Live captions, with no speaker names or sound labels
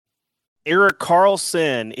Eric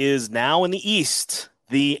Carlson is now in the East.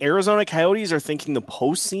 The Arizona Coyotes are thinking the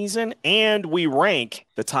postseason, and we rank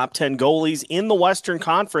the top 10 goalies in the Western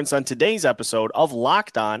Conference on today's episode of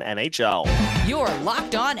Locked On NHL. You're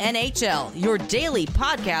Locked On NHL, your daily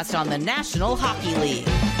podcast on the National Hockey League.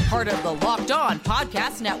 Part of the Locked On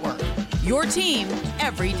Podcast Network, your team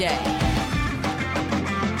every day.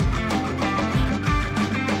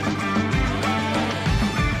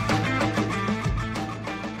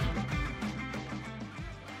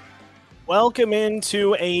 Welcome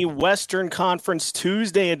into a Western Conference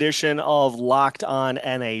Tuesday edition of Locked On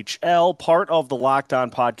NHL, part of the Locked On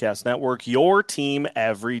Podcast Network, your team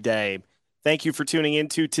every day. Thank you for tuning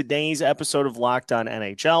into today's episode of Locked On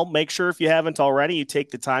NHL. Make sure if you haven't already, you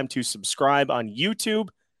take the time to subscribe on YouTube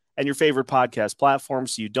and your favorite podcast platform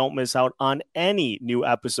so you don't miss out on any new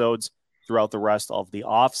episodes throughout the rest of the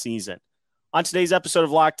offseason. On today's episode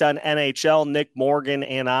of Locked On NHL, Nick Morgan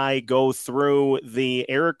and I go through the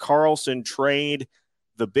Eric Carlson trade,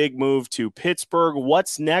 the big move to Pittsburgh,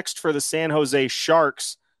 what's next for the San Jose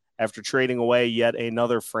Sharks after trading away yet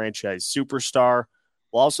another franchise superstar.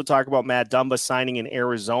 We'll also talk about Matt Dumba signing in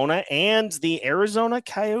Arizona and the Arizona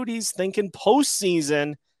Coyotes thinking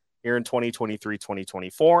postseason here in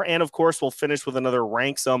 2023-2024. And, of course, we'll finish with another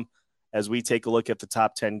Ranksum as we take a look at the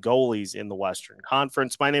top 10 goalies in the Western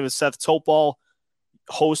Conference. My name is Seth Topol,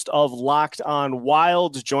 host of Locked On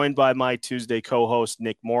Wild, joined by my Tuesday co-host,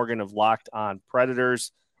 Nick Morgan of Locked On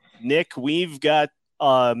Predators. Nick, we've got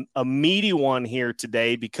a meaty one here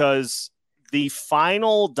today because the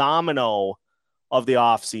final domino of the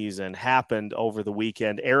offseason happened over the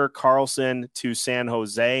weekend. Eric Carlson to San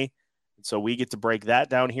Jose. So we get to break that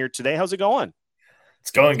down here today. How's it going? It's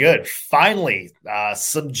going good. Finally,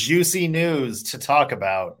 some juicy news to talk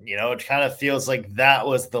about. You know, it kind of feels like that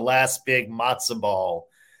was the last big matzo ball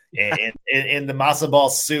in the matzo ball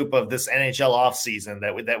soup of this NHL offseason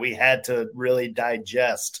that we had to really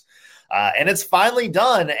digest. And it's finally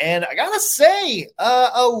done. And I got to say,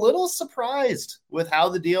 a little surprised with how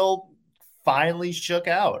the deal finally shook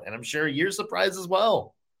out. And I'm sure you're surprised as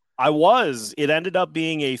well. I was. It ended up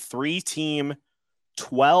being a 3-team,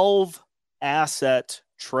 12 asset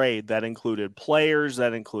trade that included players,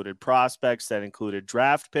 that included prospects, that included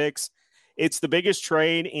draft picks. It's the biggest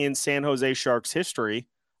trade in San Jose Sharks history.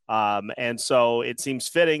 And so it seems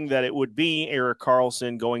fitting that it would be Eric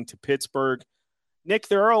Carlson going to Pittsburgh. Nick,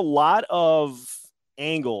 there are a lot of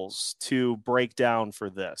angles to break down for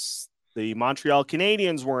this. The Montreal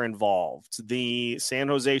Canadiens were involved. The San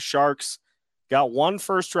Jose Sharks got one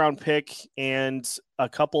first-round pick and a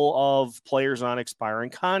couple of players on expiring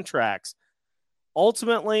contracts.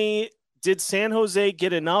 Ultimately, did San Jose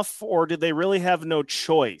get enough, or did they really have no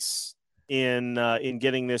choice in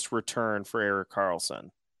getting this return for Eric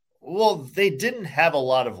Carlson? Well, they didn't have a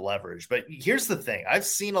lot of leverage, but here's the thing. I've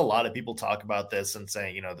seen a lot of people talk about this and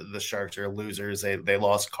saying, you know, the Sharks are losers. They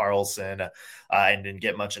lost Carlson and didn't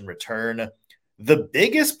get much in return. The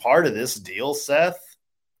biggest part of this deal, Seth,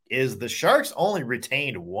 is the Sharks only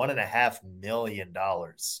retained $1.5 million.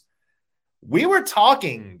 We were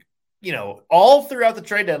talking, you know, all throughout the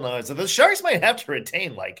trade deadline, so the Sharks might have to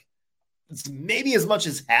retain like maybe as much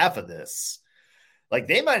as half of this. Like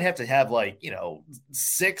they might have to have like, you know,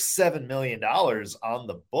 $6-7 million on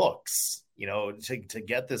the books, you know, to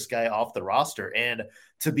get this guy off the roster and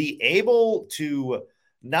to be able to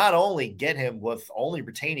not only get him with only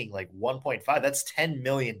retaining like 1.5, that's $10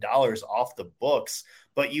 million off the books,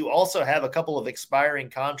 but you also have a couple of expiring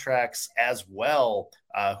contracts as well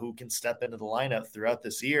who can step into the lineup throughout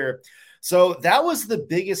this year. So that was the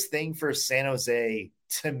biggest thing for San Jose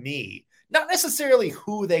to me. Not necessarily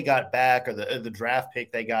who they got back or the draft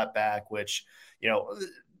pick they got back, which, you know,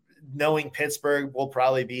 knowing Pittsburgh will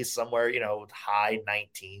probably be somewhere, you know, high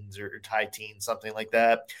 19s or high teens, something like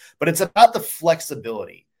that. But it's about the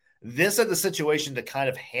flexibility. This is the situation to kind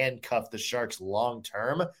of handcuff the Sharks long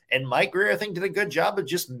term. And Mike Grier, I think, did a good job of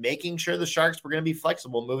just making sure the Sharks were going to be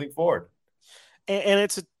flexible moving forward. And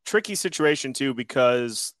it's a tricky situation, too,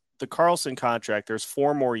 because the Carlson contract, there's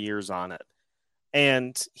 4 more years on it.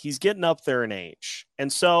 And he's getting up there in age.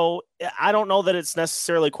 And so I don't know that it's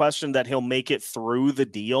necessarily a question that he'll make it through the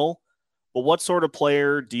deal. But what sort of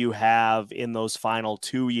player do you have in those final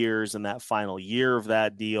 2 years and that final year of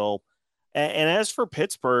that deal? And as for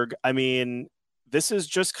Pittsburgh, I mean, this is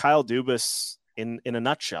just Kyle Dubas in a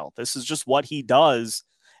nutshell. This is just what he does.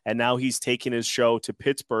 And now he's taking his show to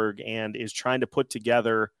Pittsburgh and is trying to put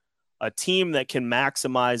together a team that can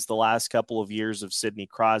maximize the last couple of years of Sidney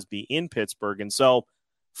Crosby in Pittsburgh. And so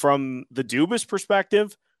from the Dubas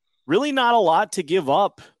perspective, really not a lot to give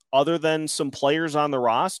up other than some players on the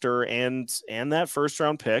roster and that first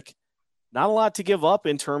round pick. not a lot to give up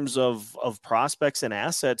in terms of prospects and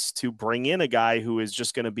assets to bring in a guy who is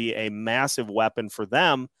just going to be a massive weapon for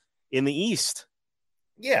them in the East.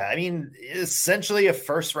 Yeah, I mean, essentially a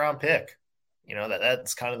first round pick.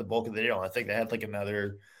 That's kind of the bulk of the deal. I think they had like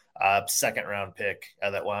another second round pick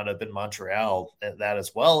that wound up in Montreal, that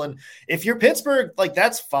as well. And if you're Pittsburgh, like,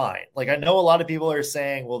 that's fine. Like, I know a lot of people are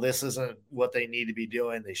saying, well, this isn't what they need to be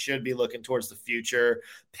doing. They should be looking towards the future,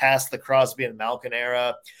 past the Crosby and Malkin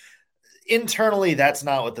era. Internally, that's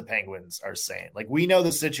not what the Penguins are saying. Like, we know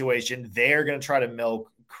the situation. They're going to try to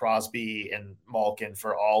milk Crosby and Malkin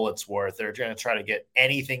for all it's worth. They're going to try to get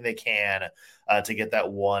anything they can to get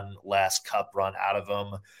that one last cup run out of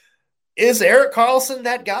them. Is Erik Karlsson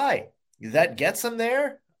that guy that gets him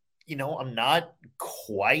there? I'm not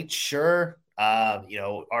quite sure.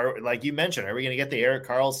 Like you mentioned, are we going to get the Erik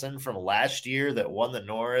Karlsson from last year that won the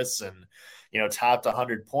Norris and, topped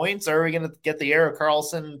 100 points? Or are we going to get the Erik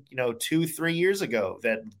Karlsson, 2-3 years ago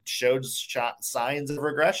that showed signs of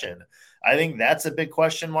regression? I think that's a big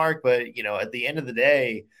question mark. But, at the end of the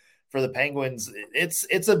day, for the Penguins,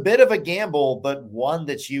 it's a bit of a gamble, but one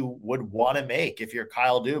that you would want to make if you're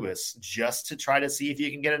Kyle Dubas, just to try to see if you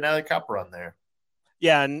can get another cup run there.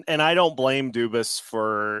 Yeah, and I don't blame Dubas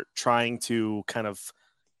for trying to kind of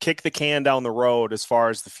kick the can down the road as far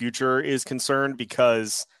as the future is concerned,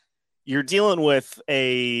 because you're dealing with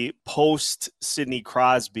a post-Sidney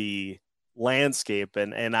Crosby landscape,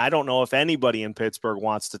 and I don't know if anybody in Pittsburgh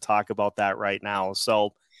wants to talk about that right now.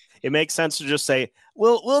 So it makes sense to just say,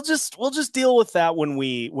 we'll just deal with that when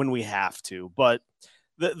we have to. But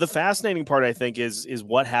the fascinating part, I think, is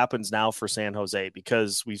what happens now for San Jose,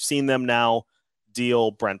 because we've seen them now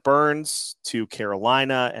deal Brent Burns to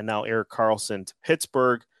Carolina and now Erik Karlsson to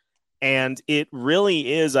Pittsburgh. And it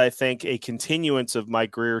really is, I think, a continuance of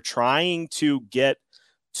Mike Grier trying to get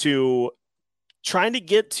to kind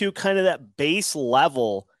of that base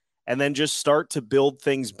level and then just start to build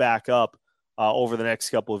things back up over the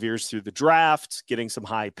next couple of years through the draft, getting some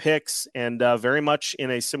high picks, and very much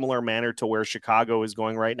in a similar manner to where Chicago is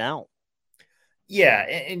going right now. Yeah,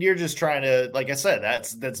 and you're just trying to, like I said,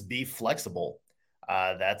 that's be flexible.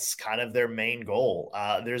 That's kind of their main goal.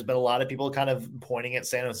 There's been a lot of people kind of pointing at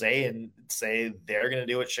San Jose and say they're going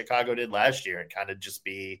to do what Chicago did last year and kind of just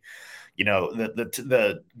be,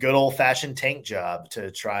 the good old fashioned tank job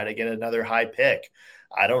to try to get another high pick.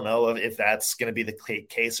 I don't know if that's going to be the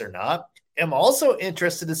case or not. I'm also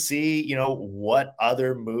interested to see, what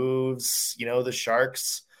other moves, the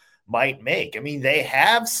Sharks might make. I mean, they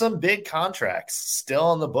have some big contracts still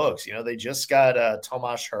on the books. They just got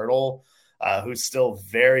Tomas Hertl, who's still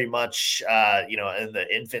very much, in the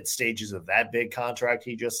infant stages of that big contract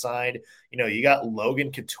he just signed. You got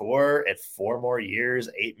Logan Couture at 4 more years,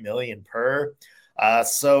 $8 million per.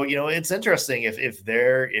 So it's interesting if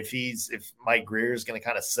Mike Grier is going to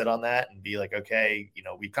kind of sit on that and be like, okay,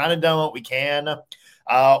 we've kind of done what we can,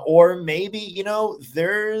 or maybe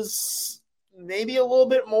there's maybe a little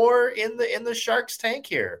bit more in the Sharks tank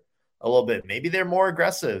here, a little bit. Maybe they're more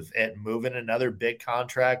aggressive at moving another big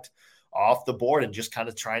contract off the board and just kind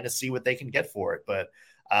of trying to see what they can get for it. But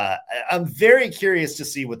I'm very curious to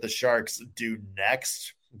see what the Sharks do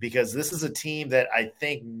next, because this is a team that I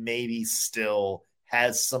think maybe still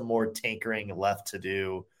has some more tinkering left to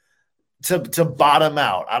do to bottom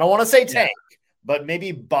out. I don't want to say tank, but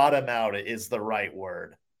maybe bottom out is the right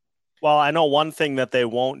word. Well, I know one thing that they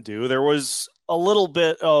won't do. There was a little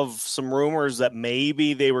bit of some rumors that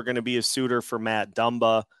maybe they were going to be a suitor for Matt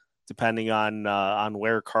Dumba, depending on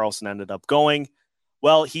where Karlsson ended up going.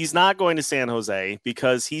 Well, he's not going to San Jose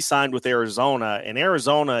because he signed with Arizona, and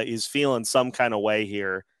Arizona is feeling some kind of way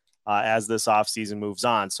here as this offseason moves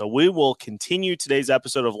on. So we will continue today's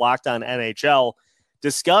episode of Locked On NHL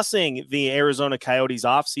discussing the Arizona Coyotes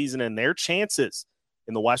offseason and their chances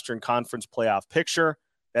in the Western Conference playoff picture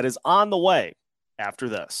that is on the way after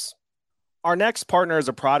this. Our next partner is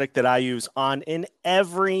a product that I use on an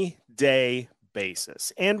everyday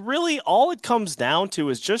basis. And really all it comes down to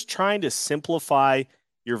is just trying to simplify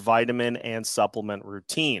your vitamin and supplement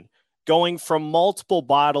routine, going from multiple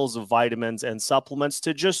bottles of vitamins and supplements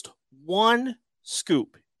to just one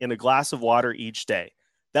scoop in a glass of water each day.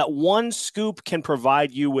 That one scoop can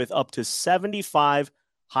provide you with up to 75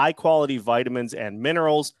 high-quality vitamins and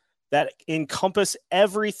minerals that encompass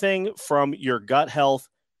everything from your gut health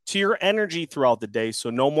to your energy throughout the day, so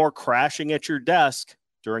no more crashing at your desk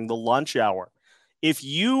during the lunch hour. If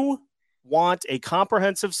you want a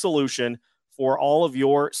comprehensive solution for all of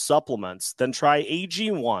your supplements, then try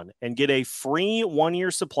AG1 and get a free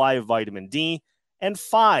 1-year supply of vitamin D and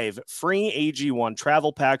 5 free AG1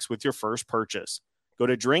 travel packs with your first purchase. Go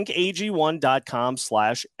to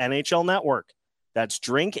drinkag1.com/NHL Network. That's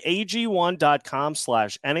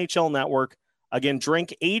drinkag1.com/NHL Network. Again,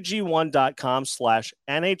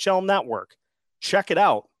 drinkag1.com/NHL Network. Check it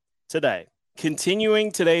out today.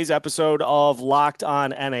 Continuing today's episode of Locked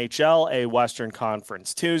On NHL, a Western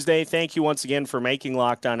Conference Tuesday. Thank you once again for making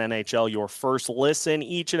Locked On NHL your first listen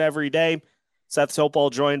each and every day. Seth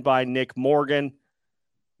Sopel joined by Nick Morgan.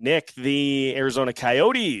 Nick, the Arizona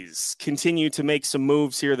Coyotes continue to make some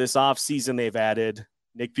moves here this offseason. They've added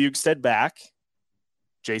Nick Bjugstad back,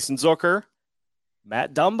 Jason Zucker,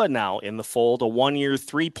 Matt Dumba now in the fold, a one-year,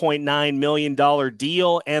 $3.9 million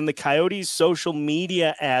deal, and the Coyotes' social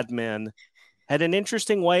media admin had an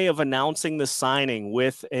interesting way of announcing the signing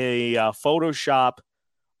with a Photoshop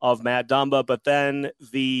of Matt Dumba, but then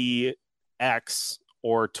the X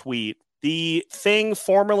or tweet, the thing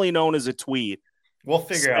formerly known as a tweet, we'll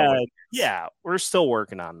figure out. Yeah, we're still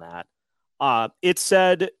working on that. It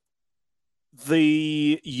said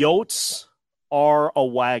the Yotes are a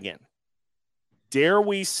wagon. Dare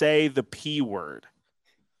we say the P word?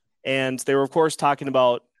 And they were, of course, talking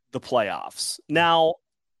about the playoffs. Now,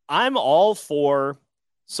 I'm all for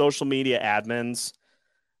social media admins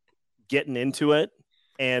getting into it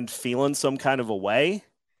and feeling some kind of a way.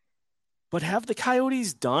 But have the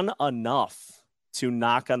Coyotes done enough to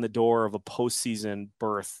knock on the door of a postseason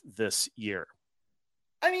berth this year?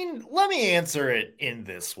 I mean, let me answer it in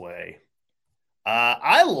this way.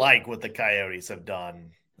 I like what the Coyotes have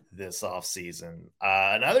done this offseason.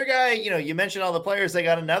 Another guy, you mentioned all the players. They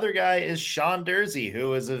got another guy is Sean Durzi,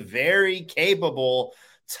 who is a very capable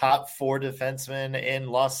top 4 defenseman in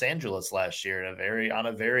Los Angeles last year on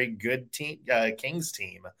a very good team, Kings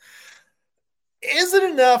team. Is it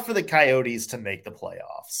enough for the Coyotes to make the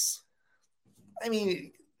playoffs? I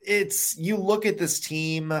mean, you look at this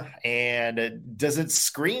team and does it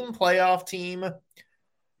scream playoff team?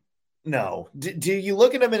 No. Do you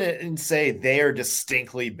look at them and say they are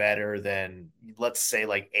distinctly better than, let's say,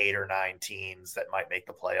 like 8 or 9 teams that might make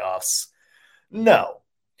the playoffs? No.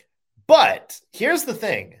 But here's the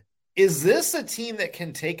thing. Is this a team that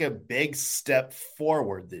can take a big step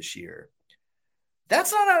forward this year?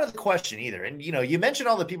 That's not out of the question either. And, you mentioned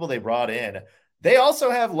all the people they brought in. They also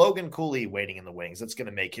have Logan Cooley waiting in the wings. That's going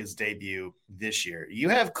to make his debut this year. You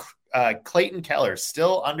have Clayton Keller,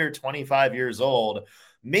 still under 25 years old,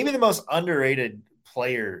 maybe the most underrated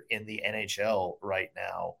player in the NHL right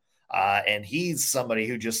now. And he's somebody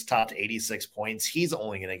who just topped 86 points. He's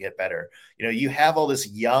only going to get better. You have all this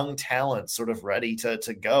young talent sort of ready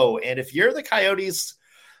to go. And if you're the Coyotes,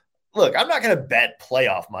 look, I'm not going to bet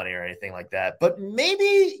playoff money or anything like that, but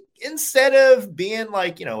maybe instead of being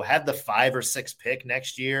like, have the 5 or 6 pick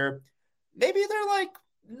next year, maybe they're like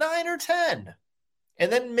 9 or 10.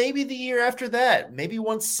 And then maybe the year after that, maybe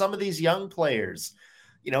once some of these young players,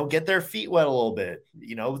 get their feet wet a little bit,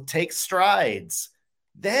 take strides,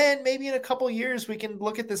 then maybe in a couple years we can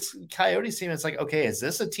look at this Coyotes team. And it's like, okay, is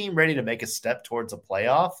this a team ready to make a step towards a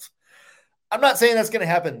playoff? I'm not saying that's going to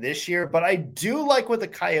happen this year, but I do like what the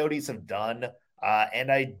Coyotes have done.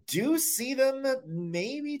 And I do see them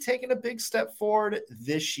maybe taking a big step forward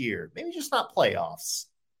this year. Maybe just not playoffs.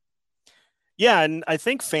 Yeah, and I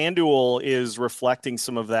think FanDuel is reflecting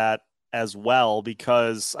some of that as well,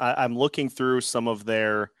 because I'm looking through some of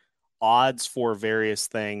their odds for various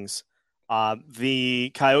things.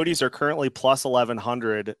 The Coyotes are currently plus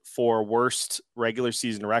 1,100 for worst regular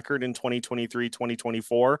season record in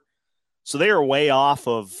 2023-2024. So they are way off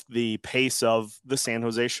of the pace of the San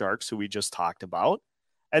Jose Sharks, who we just talked about.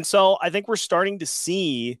 And so I think we're starting to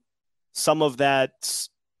see some of that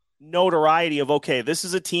notoriety of, okay, this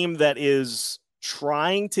is a team that is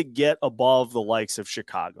trying to get above the likes of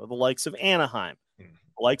Chicago, the likes of Anaheim, the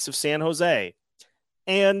likes of San Jose.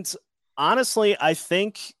 And honestly, I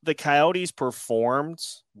think the Coyotes performed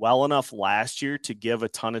well enough last year to give a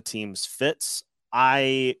ton of teams fits.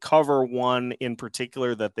 I cover one in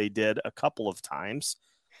particular that they did a couple of times.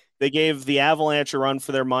 They gave the Avalanche a run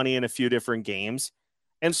for their money in a few different games.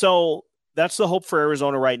 And so that's the hope for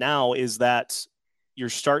Arizona right now, is that you're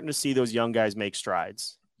starting to see those young guys make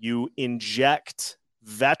strides. You inject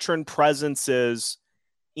veteran presences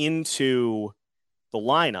into the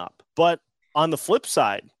lineup. But on the flip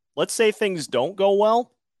side, let's say things don't go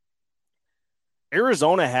well.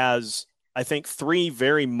 Arizona has, I think, 3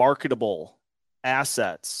 very marketable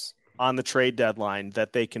assets on the trade deadline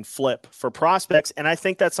that they can flip for prospects. And I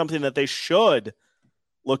think that's something that they should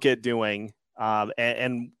look at doing.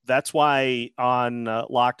 And that's why on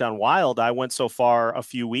Locked On Wild, I went so far a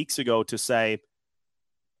few weeks ago to say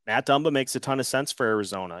Matt Dumba makes a ton of sense for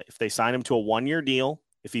Arizona. If they sign him to a 1-year deal,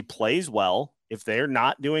 if he plays well, If they're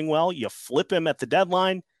not doing well, you flip him at the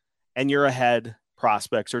deadline and you're ahead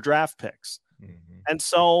prospects or draft picks. Mm-hmm. And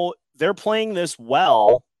so they're playing this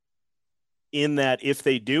well in that if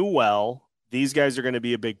they do well, these guys are going to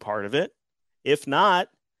be a big part of it. If not,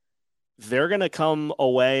 they're going to come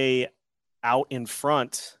away out in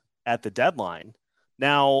front at the deadline.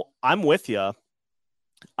 Now, I'm with you.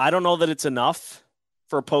 I don't know that it's enough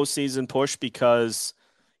for a postseason push because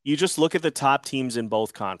you just look at the top teams in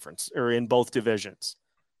both conference or in both divisions.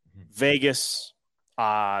 Vegas,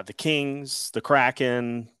 the Kings, the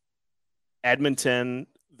Kraken, Edmonton,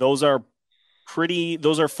 those are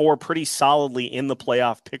four pretty solidly in the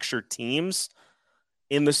playoff picture teams.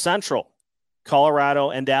 In the Central, Colorado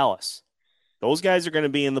and Dallas, those guys are going to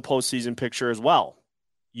be in the postseason picture as well.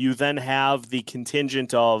 You then have the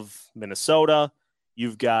contingent of Minnesota,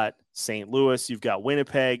 you've got St. Louis, you've got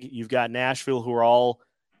Winnipeg, you've got Nashville, who are all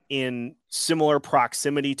in similar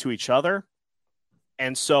proximity to each other.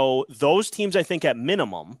 And so those teams, I think at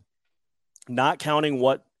minimum, not counting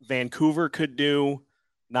what Vancouver could do,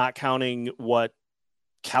 not counting what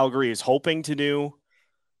Calgary is hoping to do,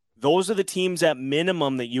 those are the teams at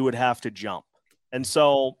minimum that you would have to jump. And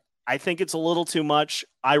so I think it's a little too much.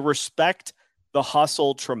 I respect the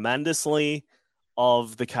hustle tremendously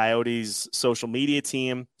of the Coyotes social media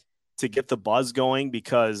team to get the buzz going,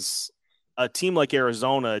 because a team like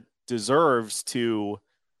Arizona deserves to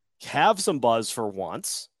have some buzz for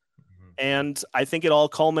once. And I think it all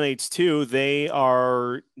culminates too. They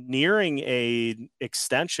are nearing a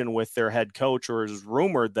extension with their head coach, or is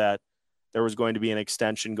rumored that there was going to be an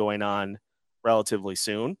extension going on relatively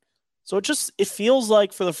soon. So it feels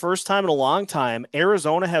like for the first time in a long time,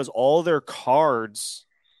 Arizona has all their cards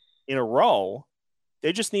in a row.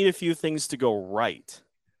 They just need a few things to go right.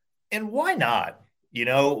 And why not?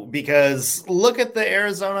 Because look at the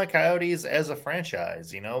Arizona Coyotes as a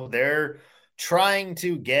franchise. They're trying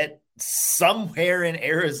to get somewhere in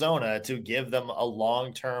Arizona to give them a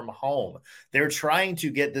long-term home. They're trying to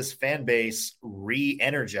get this fan base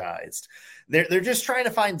re-energized. They're just trying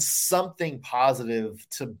to find something positive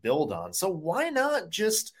to build on. So why not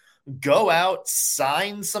just go out,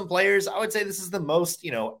 sign some players? I would say this is the most,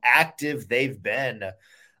 active they've been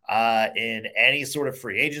in any sort of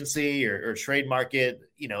free agency or trade market,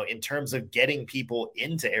 in terms of getting people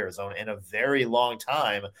into Arizona in a very long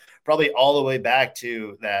time, probably all the way back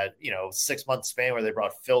to that, 6-month span where they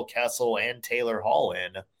brought Phil Kessel and Taylor Hall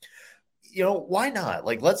in. Why not?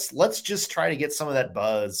 Let's just try to get some of that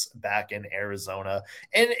buzz back in Arizona.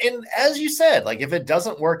 And as you said, if it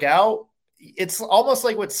doesn't work out, it's almost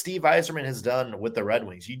like what Steve Yzerman has done with the Red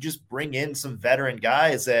Wings. You just bring in some veteran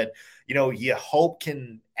guys that, you hope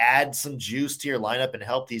can add some juice to your lineup and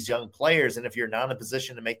help these young players. And if you're not in a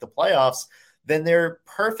position to make the playoffs, then they're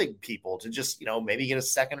perfect people to just, maybe get a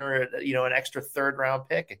second or, an extra third round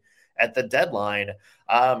pick at the deadline.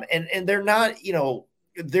 And they're not,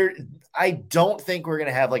 I don't think we're going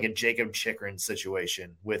to have like a Jacob Chikrin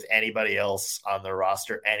situation with anybody else on the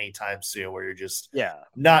roster anytime soon, where you're just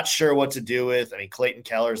not sure what to do with. I mean, Clayton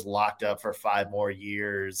Keller's locked up for 5 more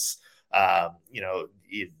years.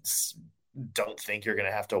 You don't think you're going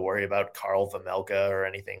to have to worry about Carl Vamelka or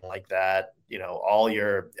anything like that. All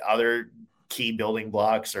your other key building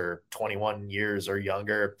blocks are 21 years or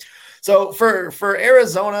younger. So for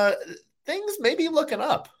Arizona, things may be looking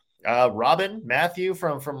up. Robin, Matthew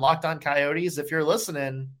from Locked On Coyotes, if you're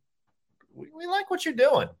listening, we like what you're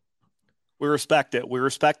doing. We respect it. We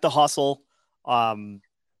respect the hustle. And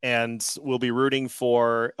we'll be rooting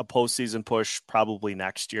for a postseason push probably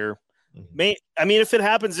next year. Mm-hmm. If it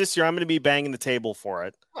happens this year, I'm going to be banging the table for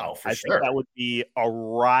it. Oh, for I sure. think that would be a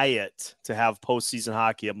riot to have postseason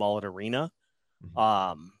hockey at Mullet Arena.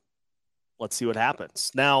 Mm-hmm. Let's see what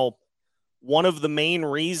happens. Now, one of the main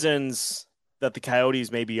reasons that the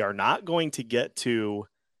Coyotes maybe are not going to get to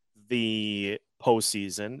the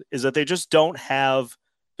postseason is that they just don't have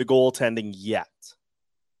the goaltending yet.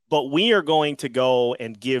 But we are going to go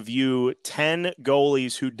and give you 10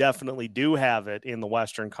 goalies who definitely do have it in the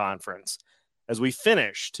Western Conference as we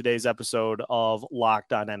finish today's episode of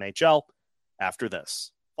Locked On NHL after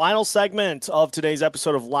this. Final segment of today's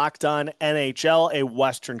episode of Locked On NHL, a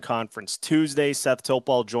Western Conference Tuesday. Seth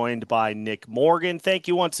Topal joined by Nick Morgan. Thank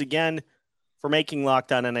you once again for making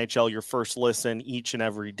Locked On NHL your first listen each and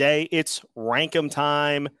every day. It's Rankem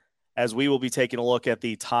time, as we will be taking a look at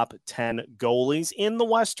the top 10 goalies in the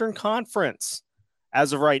Western Conference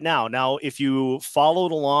as of right now. Now, if you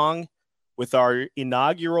followed along with our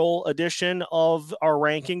inaugural edition of our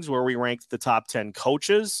rankings, where we ranked the top 10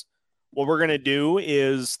 coaches, what we're going to do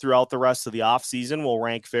is throughout the rest of the offseason, we'll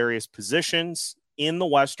rank various positions in the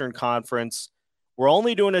Western Conference We're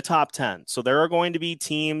only doing a top 10. So there are going to be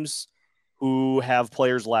teams who have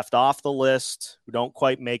players left off the list, who don't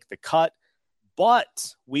quite make the cut,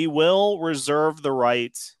 but we will reserve the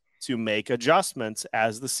right to make adjustments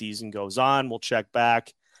as the season goes on. We'll check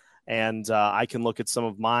back, and I can look at some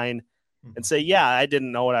of mine and say, yeah, I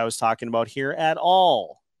didn't know what I was talking about here at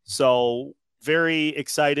all. So very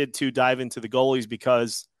excited to dive into the goalies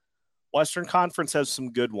because Western Conference has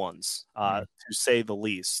some good ones, to say the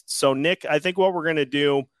least. So, Nick, I think what we're going to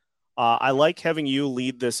do, I like having you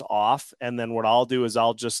lead this off, and then what I'll do is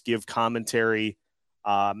I'll just give commentary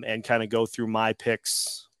and kind of go through my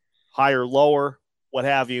picks, higher, lower, what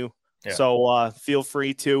have you. Yeah. So feel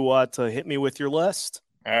free to hit me with your list.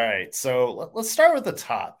 All right, so let's start with the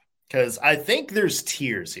top because I think there's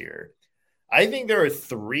tiers here. I think there are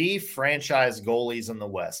 3 franchise goalies in the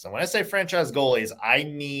West. And when I say franchise goalies, I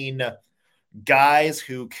mean guys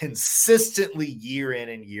who consistently year in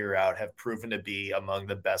and year out have proven to be among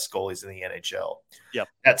the best goalies in the NHL. Yep.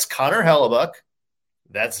 That's Connor Hellebuyck,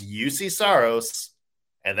 that's UC Saros,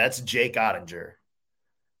 and that's Jake Ottinger.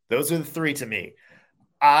 Those are the 3 to me.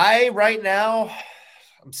 Right now,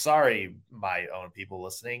 I'm sorry, my own people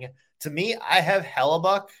listening. To me, I have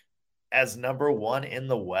Hellebuyck as number 1 in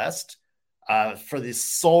the West for the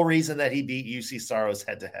sole reason that he beat UC Saros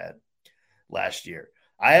head-to-head last year.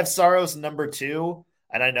 I have Saros number 2,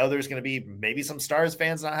 and I know there's going to be maybe some Stars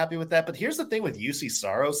fans not happy with that, but here's the thing with UC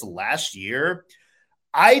Saros last year.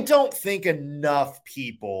 I don't think enough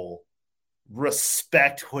people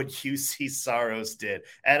respect what UC Saros did.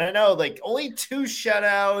 And I know like only 2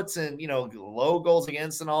 shutouts and, low goals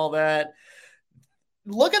against and all that.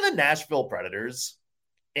 Look at the Nashville Predators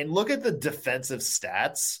and look at the defensive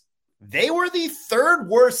stats. They were the 3rd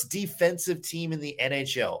worst defensive team in the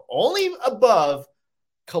NHL, only above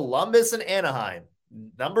Columbus and Anaheim,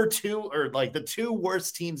 number 2 or like the 2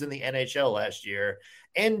 worst teams in the NHL last year,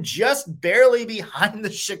 and just barely behind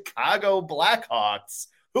the Chicago Blackhawks,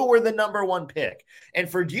 who were the number 1 pick. And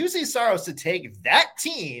for UC Saros to take that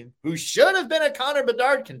team, who should have been a Connor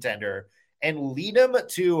Bedard contender, and lead them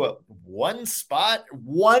to 1 spot,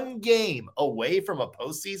 1 game away from a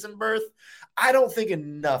postseason berth, I don't think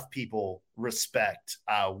enough people respect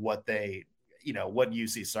what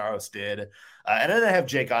UC Saros did. And then I have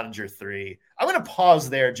Jake Ottinger 3. I'm going to pause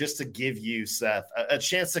there just to give you, Seth, a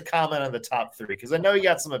chance to comment on the top 3, because I know you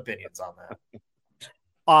got some opinions on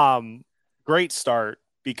that. Great start,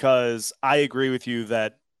 because I agree with you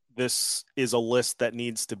that this is a list that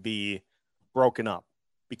needs to be broken up,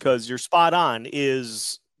 because you're spot on.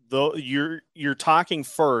 You're talking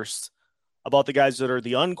first about the guys that are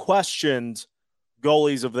the unquestioned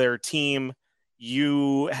goalies of their team.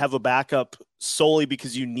 You have a backup solely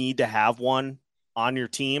because you need to have one on your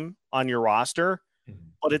team, on your roster,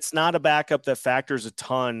 but it's not a backup that factors a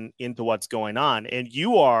ton into what's going on. And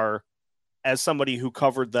you are, as somebody who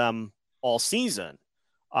covered them all season,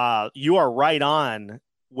 you are right on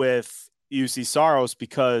with UC Saros,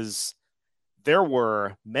 because there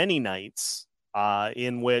were many nights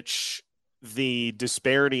in which the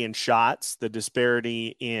disparity in shots, the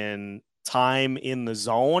disparity in time in the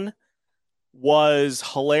zone was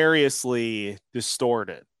hilariously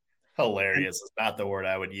distorted. Hilarious is not the word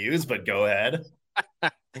I would use, but go ahead.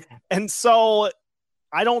 And so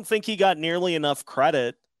I don't think he got nearly enough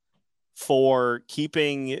credit for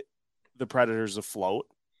keeping the Predators afloat,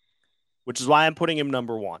 which is why I'm putting him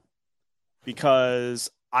number 1, because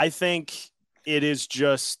I think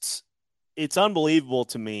it's unbelievable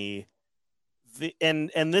to me.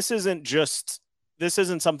 And this isn't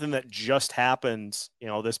something that just happened,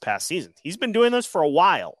 this past season. He's been doing this for a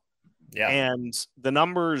while. Yeah. And the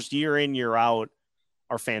numbers year in, year out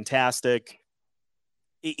are fantastic.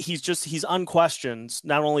 He's unquestioned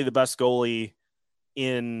not only the best goalie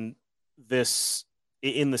in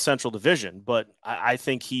the Central Division, but I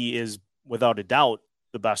think he is without a doubt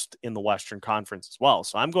the best in the Western Conference as well.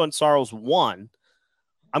 So I'm going Saros 1.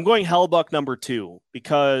 I'm going Hellebuyck number 2,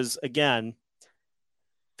 because again,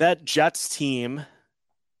 that Jets team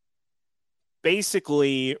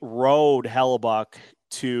basically rode Hellebuyck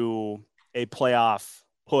to a playoff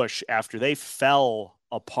push after they fell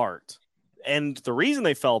apart. And the reason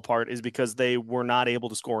they fell apart is because they were not able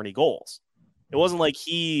to score any goals. It wasn't like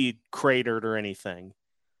he cratered or anything.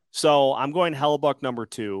 So I'm going Hellebuyck number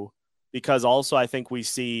 2, because also I think we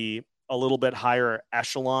see a little bit higher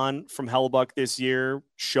echelon from Hellebuyck this year,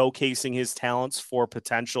 showcasing his talents for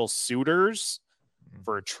potential suitors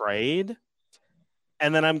for a trade.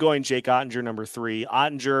 And then I'm going Jake Ottinger number 3.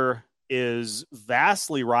 Ottinger is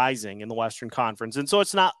vastly rising in the Western Conference. And so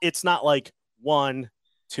it's not like 1,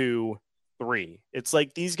 2, 3. It's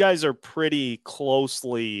like these guys are pretty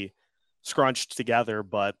closely scrunched together,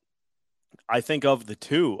 but I think of the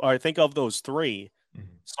two, or I think of those three, Mhm.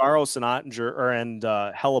 Saros and Ottinger and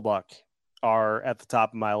Hellebuck are at the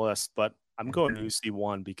top of my list, but I'm going to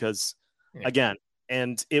UC1 because, Yeah. again,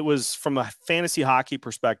 and it was from a fantasy hockey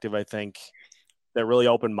perspective, I think, that really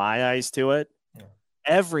opened my eyes to it. Yeah.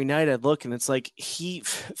 Every night I'd look and it's like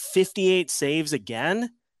 58 saves again.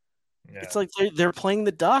 Yeah. It's like they're playing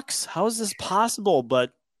the Ducks. How is this possible?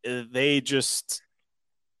 But they just,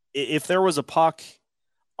 if there was a puck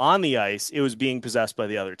on the ice, it was being possessed by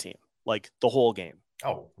the other team, like the whole game.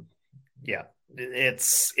 Oh, yeah.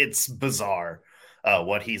 It's bizarre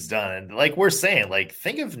what he's done. And like we're saying, like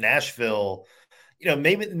think of Nashville,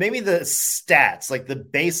 maybe the stats, like the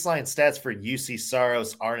baseline stats for UC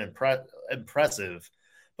Saros aren't impressive,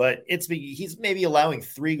 but he's maybe allowing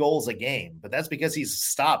 3 goals a game, but that's because he's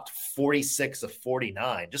stopped 46 of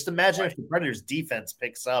 49. Just imagine if the Predators defense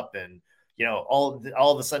picks up and all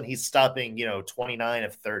of a sudden he's stopping 29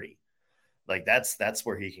 of 30. Like that's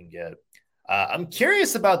where he can get. I'm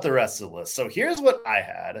curious about the rest of the list. So here's what I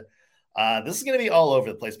had. This is going to be all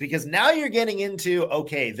over the place because now you're getting into,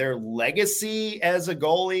 okay, their legacy as a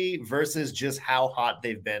goalie versus just how hot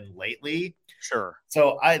they've been lately. Sure.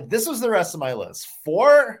 So this was the rest of my list.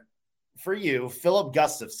 For you, Philip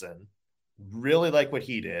Gustafson, really like what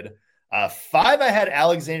he did. 5, I had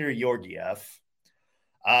Alexander Georgiev.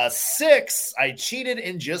 6, I cheated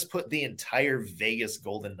and just put the entire Vegas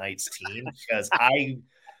Golden Knights team because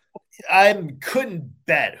I couldn't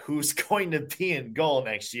bet who's going to be in goal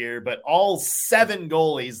next year, but all 7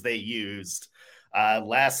 goalies they used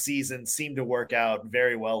last season seemed to work out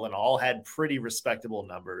very well and all had pretty respectable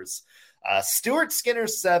numbers. Stuart Skinner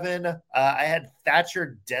 7. I had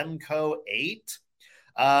Thatcher Demko 8.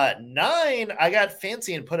 9, I got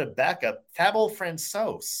fancy and put a backup, Fabel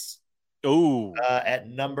Francois. Oh, At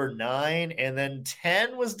number 9. And then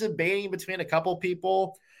 10 was debating between a couple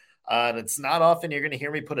people. And it's not often you're going to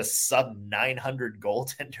hear me put a sub 900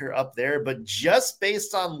 goaltender up there, but just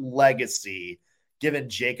based on legacy, given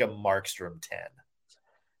Jacob Markstrom 10.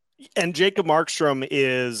 And Jacob Markstrom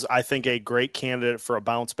is, I think, a great candidate for a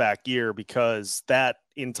bounce back year because that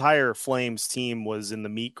entire Flames team was in the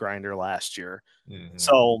meat grinder last year. Mm-hmm.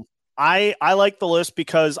 So I like the list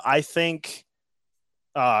because I think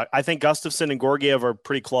Gustafson and Georgiev are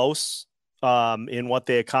pretty close in what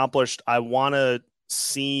they accomplished. I want to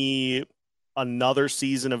see another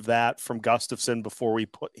season of that from Gustafson before we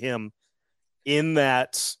put him in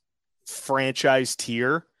that franchise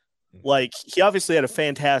tier. Like, he obviously had a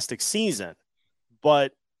fantastic season,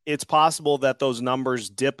 but it's possible that those numbers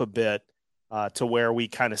dip a bit to where we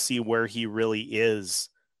kind of see where he really is.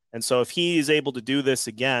 And so if he is able to do this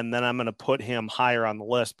again, then I'm going to put him higher on the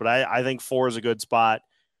list. But I think 4 is a good spot.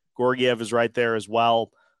 Georgiev is right there as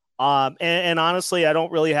well. And honestly, I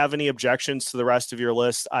don't really have any objections to the rest of your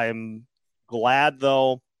list. I'm glad,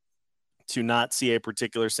 though, to not see a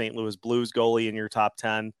particular St. Louis Blues goalie in your top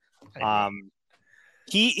 10.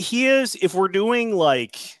 He is, if we're doing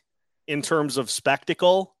like in terms of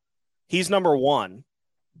spectacle, he's number 1.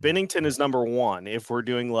 Binnington is number 1 if we're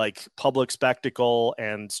doing like public spectacle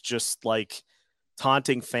and just like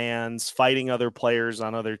taunting fans, fighting other players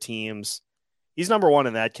on other teams. He's number 1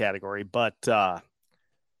 in that category, but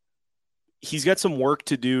he's got some work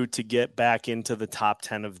to do to get back into the top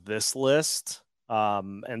 10 of this list.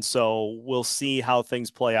 And so we'll see how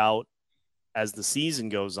things play out as the season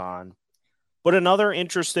goes on. But another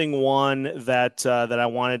interesting one that I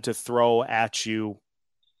wanted to throw at you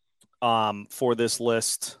for this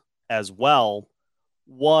list as well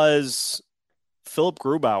was Philip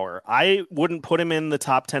Grubauer. I wouldn't put him in the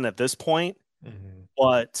top 10 at this point,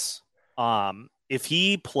 but if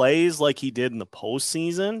he plays like he did in the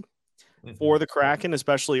postseason for the Kraken,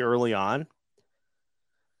 especially early on,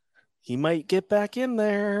 he might get back in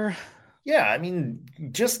there. Yeah, I mean,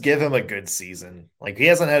 just give him a good season. Like, he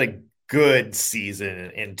hasn't had a good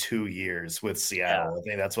season in 2 years with Seattle. Yeah. I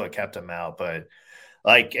think that's what kept him out. But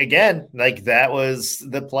like, again, like that was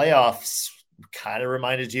the playoffs kind of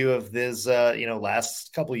reminded you of this,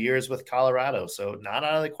 last couple of years with Colorado. So not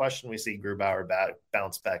out of the question we see Grubauer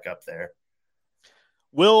bounce back up there.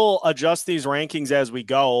 We'll adjust these rankings as we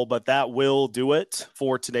go, but that will do it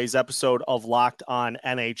for today's episode of Locked On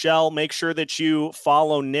NHL. Make sure that you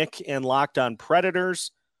follow Nick and Locked On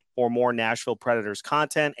Predators for more Nashville Predators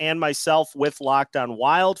content, and myself with Locked On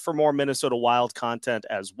Wild for more Minnesota Wild content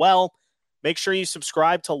as well. Make sure you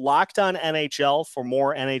subscribe to Locked On NHL for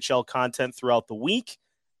more NHL content throughout the week.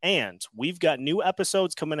 And we've got new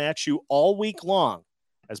episodes coming at you all week long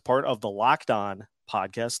as part of the Locked On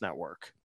Podcast Network.